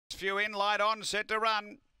few in. Light on, set to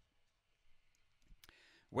run.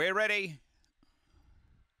 We're ready.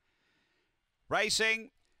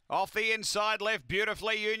 Racing. Off the inside left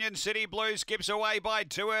beautifully, Union City Blue skips away by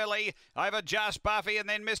too early over Just Buffy and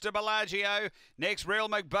then Mr. Bellagio. Next, Real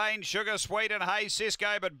McBain, Sugar Sweet and Hey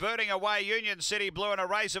Cisco, but burning away Union City Blue in a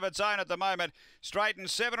race of its own at the moment. Straighten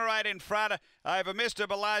 7 or 8 in front over Mr.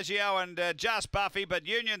 Bellagio and Just Buffy, but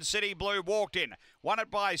Union City Blue walked in. Won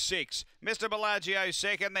it by 6. Mr. Bellagio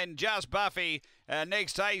second, then Just Buffy.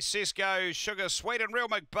 Next, Hey Cisco, Sugar Sweet and Real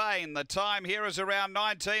McBain. The time here is around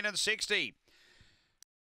 19:60.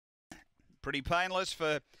 Pretty painless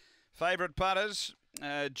for favourite putters.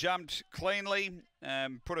 Jumped cleanly,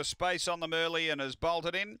 put a space on them early and has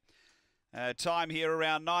bolted in. Time here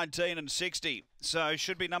around 19:60. So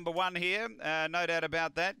should be number 1 here, no doubt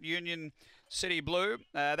about that. Union City Blue,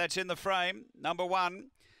 that's in the frame. Number 1,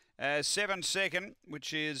 7 second,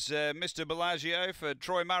 which is Mr. Bellagio for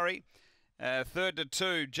Troy Murray. 3rd to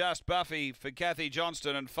 2, Just Buffy for Kathy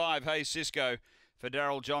Johnston, and 5, Hey Cisco for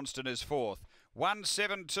Daryl Johnston is 4th.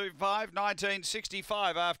 1725,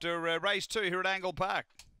 1965 after race 2 here at Angle Park.